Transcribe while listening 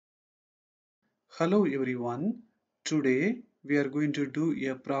Hello everyone. Today we are going to do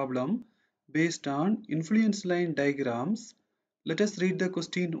a problem based on influence line diagrams. Let us read the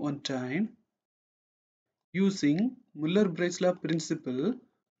question one time. Using Muller-Breslau principle,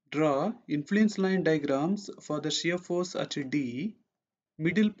 draw influence line diagrams for the shear force at D,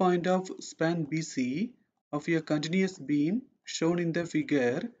 middle point of span BC of a continuous beam shown in the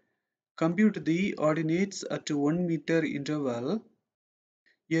figure. Compute the ordinates at 1 meter interval.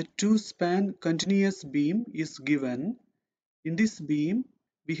 A two-span continuous beam is given. In this beam,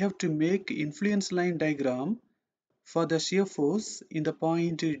 we have to make influence line diagram for the shear force in the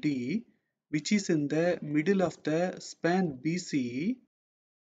point D, which is in the middle of the span BC.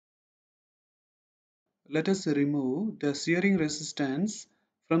 Let us remove the shearing resistance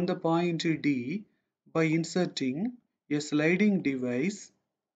from the point D by inserting a sliding device.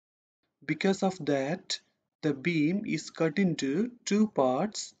 Because of that, the beam is cut into two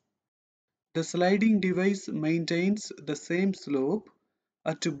parts. The sliding device maintains the same slope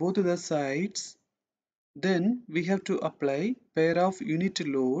at both the sides. Then we have to apply pair of unit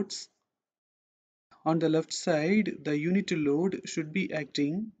loads. On the left side, the unit load should be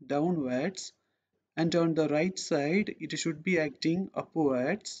acting downwards, and on the right side, it should be acting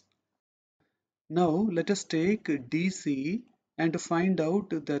upwards. Now let us take DC and find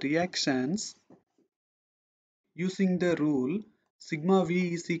out the reactions. Using the rule sigma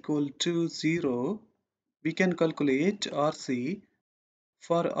V is equal to 0, we can calculate RC.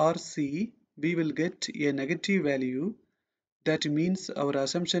 For RC, we will get a negative value. That means our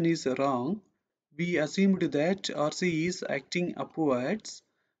assumption is wrong. We assumed that RC is acting upwards,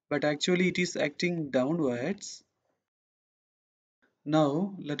 but actually it is acting downwards.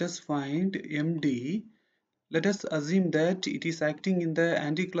 Now let us find MD. Let us assume that it is acting in the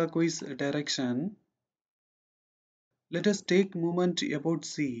anti-clockwise direction. Let us take moment about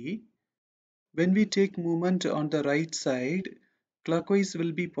C. When we take movement on the right side, clockwise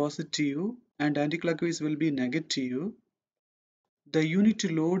will be positive and anticlockwise will be negative. The unit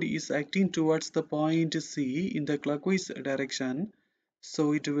load is acting towards the point C in the clockwise direction,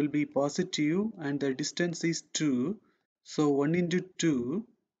 so it will be positive and the distance is 2, so 1 into 2.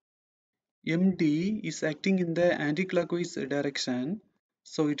 MD is acting in the anticlockwise direction,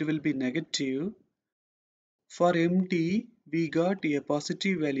 so it will be negative. For MD, we got a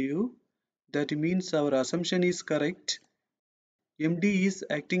positive value. That means our assumption is correct. MD is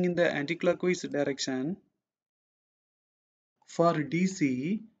acting in the anticlockwise direction. For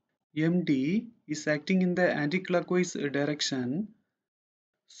DC, MD is acting in the anticlockwise direction.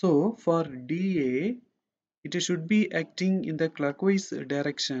 So for DA, it should be acting in the clockwise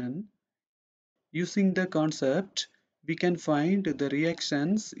direction. Using the concept, we can find the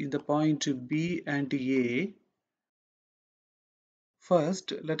reactions in the point B and A.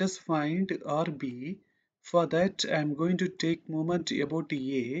 First, let us find RB. For that, I am going to take moment about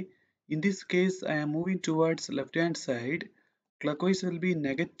A. In this case, I am moving towards left hand side. Clockwise will be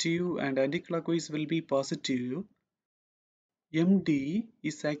negative and anticlockwise will be positive. MD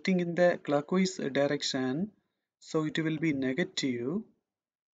is acting in the clockwise direction, so it will be negative.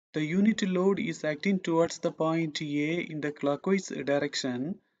 The unit load is acting towards the point A in the clockwise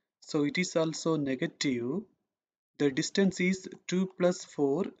direction, so it is also negative. The distance is 2 plus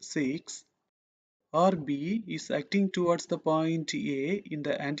 4, 6. RB is acting towards the point A in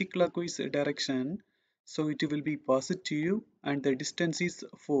the anticlockwise direction, so it will be positive and the distance is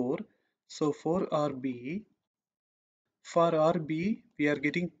 4, so 4RB. For RB, we are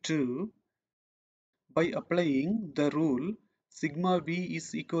getting 2. By applying the rule sigma V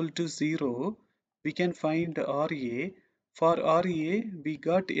is equal to 0, we can find RA. For RA, we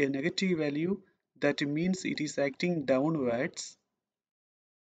got a negative value. That means it is acting downwards.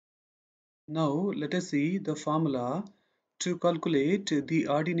 Now let us see the formula to calculate the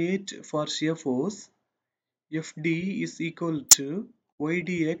ordinate for shear force. FD is equal to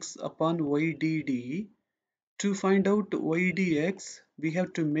ydx upon ydd. To find out ydx, we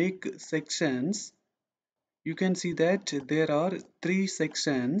have to make sections. You can see that there are 3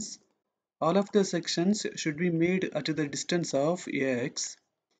 sections. All of the sections should be made at the distance of x.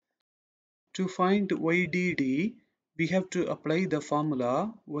 To find YDD, we have to apply the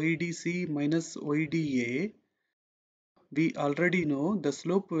formula YDC minus YDA. We already know the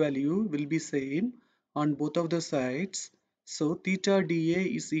slope value will be same on both of the sides. So theta dA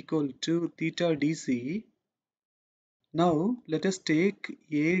is equal to theta DC. Now let us take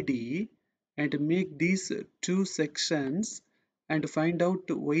AD and make these two sections and find out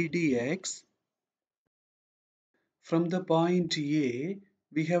YDX. From the point A,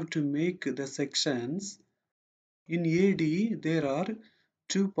 we have to make the sections. In AD, there are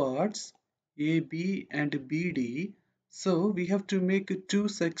two parts. AB and BD. So we have to make two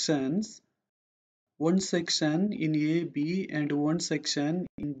sections, one section in AB and one section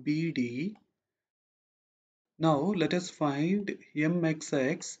in BD. Now let us find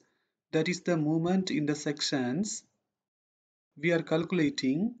mxx, that is the moment in the sections. We are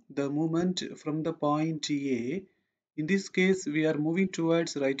calculating the movement from the point A. In this case, we are moving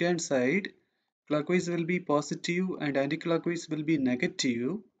towards right hand side. Clockwise will be positive and anticlockwise will be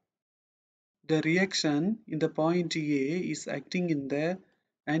negative. The reaction in the point A is acting in the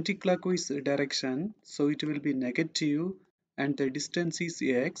anticlockwise direction, so it will be negative and the distance is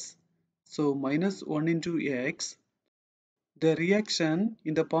x, so minus 1 into x. The reaction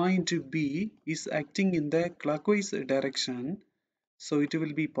in the point B is acting in the clockwise direction, so it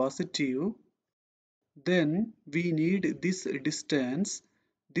will be positive. Then we need this distance.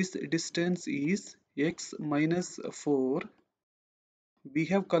 This distance is x minus 4. We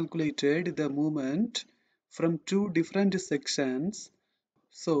have calculated the movement from two different sections.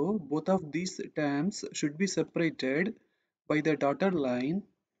 So both of these terms should be separated by the dotted line.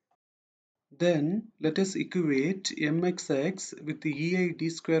 Then let us equate mxx with ei d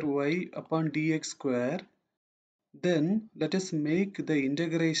square y upon dx square. Then let us make the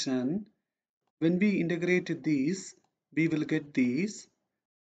integration. When we integrate these, we will get these.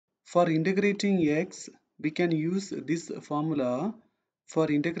 For integrating x, we can use this formula. For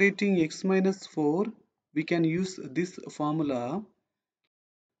integrating x minus 4, we can use this formula.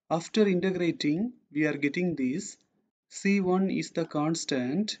 After integrating, we are getting this. C1 is the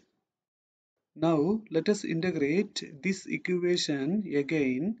constant. Now let us integrate this equation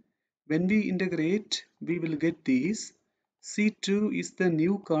again. When we integrate, we will get this. C2 is the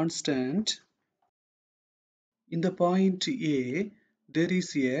new constant. In the point A, there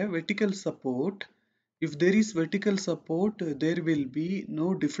is a vertical support. If there is vertical support, there will be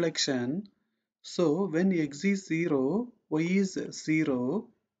no deflection. So when x is 0, y is 0.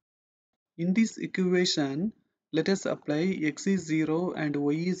 In this equation, let us apply x is 0 and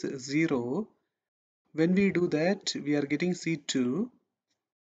y is 0. When we do that, we are getting C2.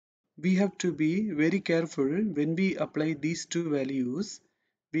 We have to be very careful when we apply these two values.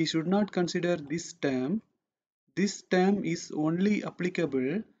 We should not consider this term. This term is only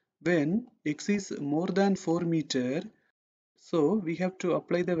applicable when x is more than 4 meter. So we have to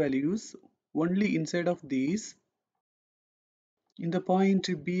apply the values only inside of these. In the point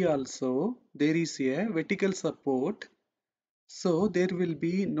B also, there is a vertical support. So there will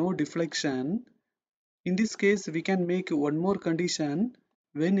be no deflection. In this case, we can make one more condition.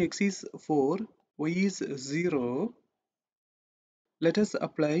 When x is 4, y is 0. Let us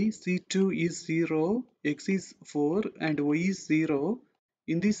apply C2 is 0, x is 4 and y is 0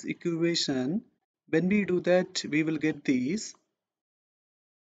 in this equation. When we do that, we will get these.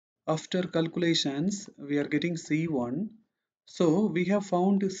 After calculations, we are getting C1. So we have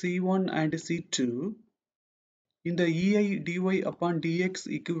found C1 and C2. In the ei dy upon dx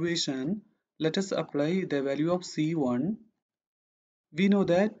equation, let us apply the value of C1. We know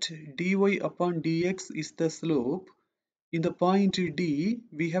that dy upon dx is the slope. In the point D,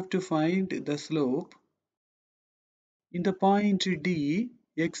 we have to find the slope. In the point D,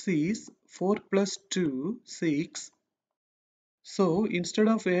 x is 4 plus 2, 6. So instead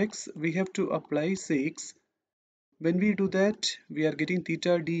of x, we have to apply 6. When we do that, we are getting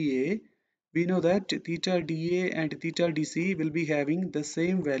theta dA. We know that theta dA and theta dC will be having the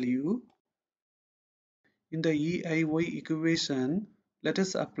same value. In the EIY equation, let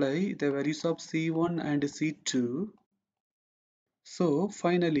us apply the values of C1 and C2. So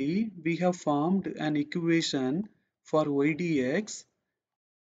finally, we have formed an equation for y dx.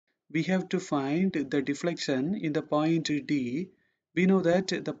 We have to find the deflection in the point D. We know that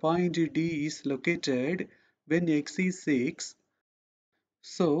the point D is located when x is 6.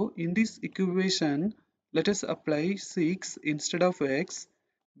 So in this equation, let us apply 6 instead of x.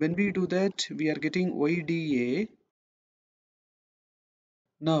 When we do that, we are getting y dA.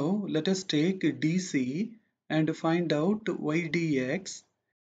 Now let us take DC and find out y dx.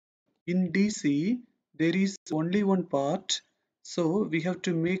 In DC, there is only one part, so we have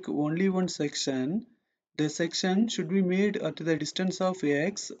to make only one section. The section should be made at the distance of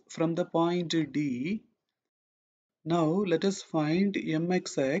x from the point D. Now let us find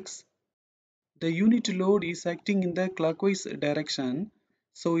mxx. The unit load is acting in the clockwise direction,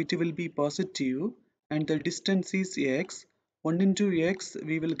 so it will be positive, and the distance is x. 1 into x,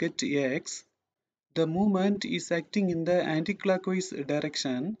 we will get x. The movement is acting in the anticlockwise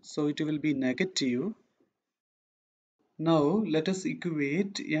direction, so it will be negative. Now let us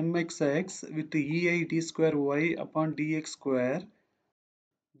equate mxx with ei d square y upon dx square.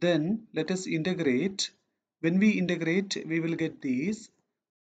 Then let us integrate. When we integrate, we will get these.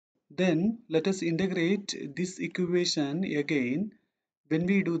 Then let us integrate this equation again. When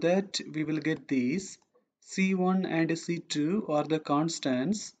we do that, we will get these. C1 and C2 are the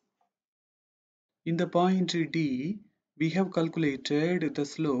constants. In the point D, we have calculated the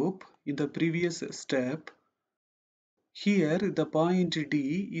slope in the previous step. Here the point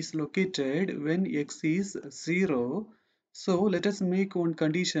D is located when x is 0. So let us make one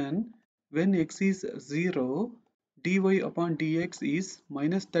condition. When x is 0, dy upon dx is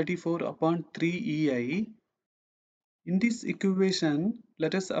minus 34 upon 3ei. In this equation,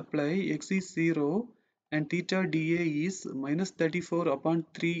 let us apply x is 0 and theta dA is minus 34 upon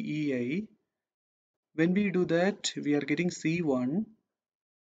 3ei. When we do that, we are getting C1.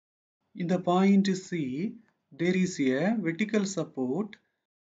 In the point C, there is a vertical support.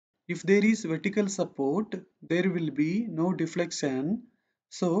 If there is vertical support, there will be no deflection.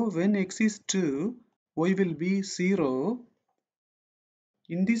 So when x is 2, y will be 0.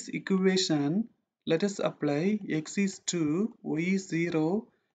 In this equation, let us apply x is 2, y is 0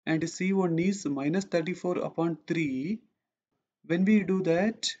 and C1 is minus 34 upon 3. When we do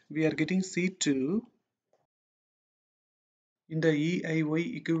that, we are getting C2. In the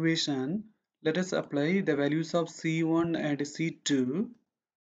EIY equation, let us apply the values of C1 and C2.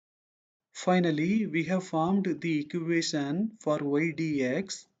 Finally, we have formed the equation for y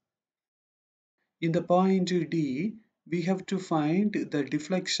dx. In the point D, we have to find the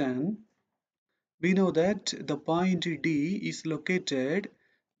deflection. We know that the point D is located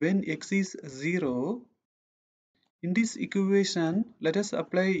when x is 0. In this equation, let us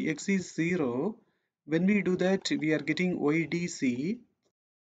apply x is 0. When we do that, we are getting y dc.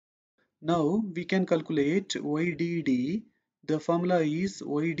 Now we can calculate YDD. The formula is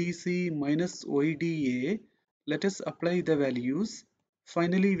YDC minus YDA. Let us apply the values.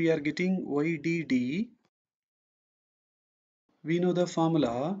 Finally, we are getting YDD. We know the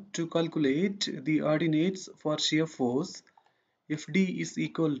formula to calculate the ordinates for shear force. FD is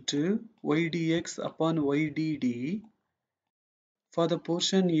equal to YDX upon YDD. For the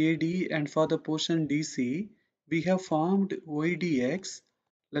portion AD and for the portion DC, we have formed YDX.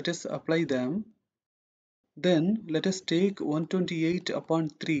 Let us apply them. Then let us take 128 upon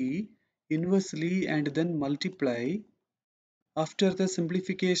 3 inversely and then multiply. After the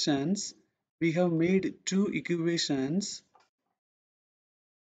simplifications, we have made two equations.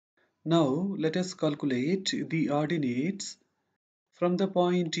 Now let us calculate the ordinates. From the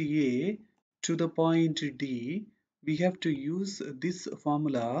point A to the point D, we have to use this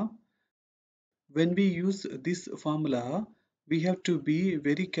formula. When we use this formula, we have to be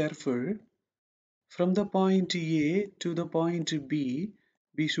very careful. From the point A to the point B,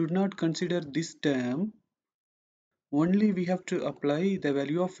 we should not consider this term. Only we have to apply the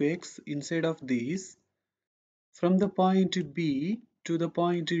value of x inside of this. From the point B to the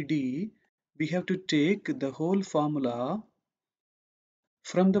point D, we have to take the whole formula.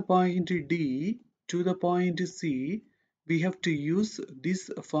 From the point D to the point C, we have to use this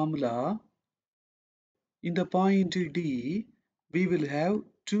formula. In the point D, we will have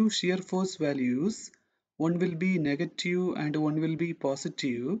two shear force values. One will be negative and one will be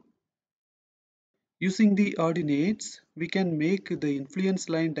positive. Using the ordinates, we can make the influence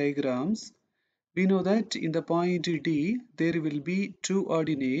line diagrams. We know that in the point D, there will be two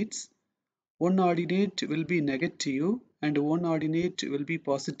ordinates. One ordinate will be negative and one ordinate will be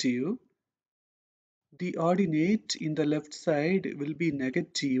positive. The ordinate in the left side will be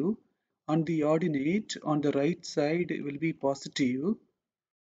negative and the ordinate on the right side will be positive.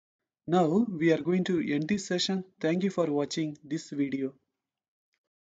 Now we are going to end this session. Thank you for watching this video.